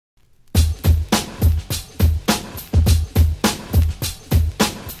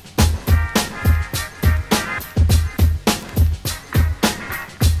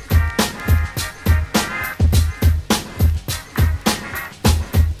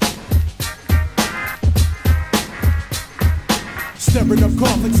weapon of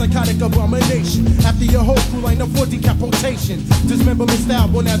conflict, psychotic abomination. After your whole crew line up for decapitation. Dismemberment style,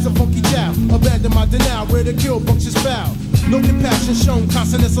 born as a funky child. Abandon my denial, where the kill functions foul. No compassion shown,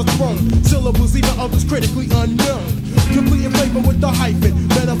 consonants are thrown. Syllables leaving others critically unknown. Complete in flavor with the hyphen.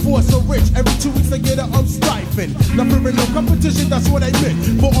 Metaphor so rich, every 2 weeks I get a stipend. Not fearing no competition, that's what I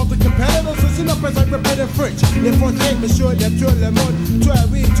meant. For all the competitors, listen up as I repeat in French. Les frontières, monsieur, les sur le monde. Tu as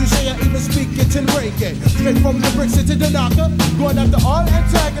oui, touché, I even speak it in reggae. Straight from the bricks into Denocka. Going after all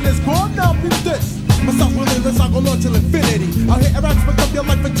antagonists, go on now, beat this. My sounds relentless, I go on till infinity. I'll hit a aspect of your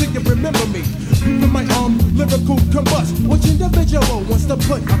life until you remember me. With my lyrical combust. Which individual wants to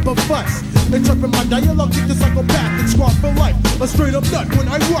put up a fuss? Interpret my dialogue, keep the psychopathic squad for life. A straight up nut when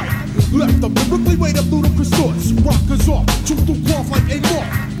I write. Left up biblically weight up ludicrous thoughts. Rockers off, truth through cloth like a moth.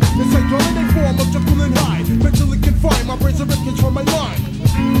 It's a dominant form of Jekyll and Hyde. Mentally confined, my brains are in control of my mind.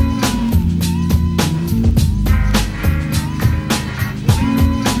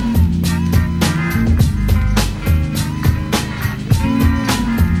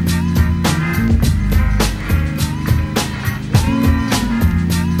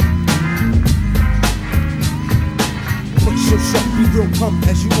 Real come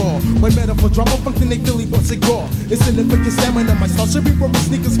as you are. My metaphor drama function they Philly but cigar. It's significant stamina. My style should be broken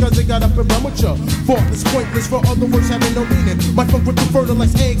sneakers cause they got up and run with ya. Faultless, pointless for other words having no meaning. My funk would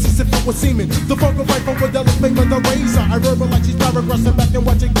fertilize eggs as if it was semen. The funk of life would elevate with the razor. I verbalize these paragraphs and back and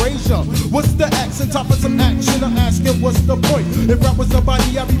watch it graze ya. What's the accent? Top of some action. I'm asking what's the point? If rap was the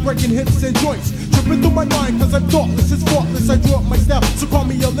body, I'd be breaking hips and joints. Tripping through my mind cause I'm thoughtless. It's faultless. I draw up my style. So call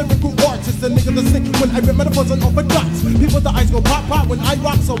me a lyrical artist. A nigga the stick when I rip metaphors and open dots. People the eyes go pop pop when I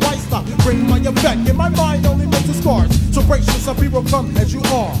rock, so why stop? Bring my effect in my mind only makes the scars. So brace yourself, people come as you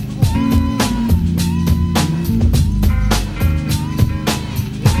are.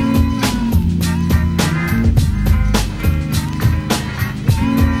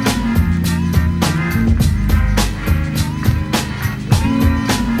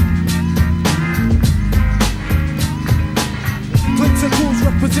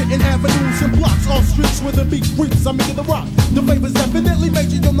 Representing avenues and blocks, all streets where the beat creeps. I'm making the rock. The flavor's definitely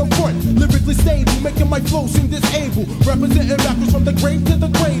major on the front. Lyrically stable, making my flow seem disabled. Representing rappers from the grave to the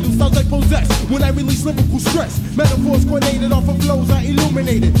cradle. Styles I possess when I release lyrical stress. Metaphors coordinated off of flows I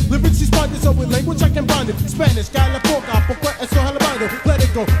illuminated. Lyrics responded so with language I can bind it. Spanish, California, Poca, and so halabando. Let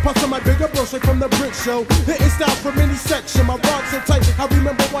it go. Pass on my bigger bro straight from the brick show. Hitting styles from any section. My rhymes so tight. I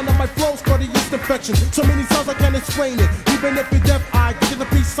remember one of my flows called a yeast infection. So many sounds I can't explain it. Even if you're deaf, I get the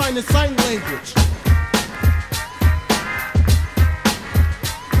peace sign and sign language.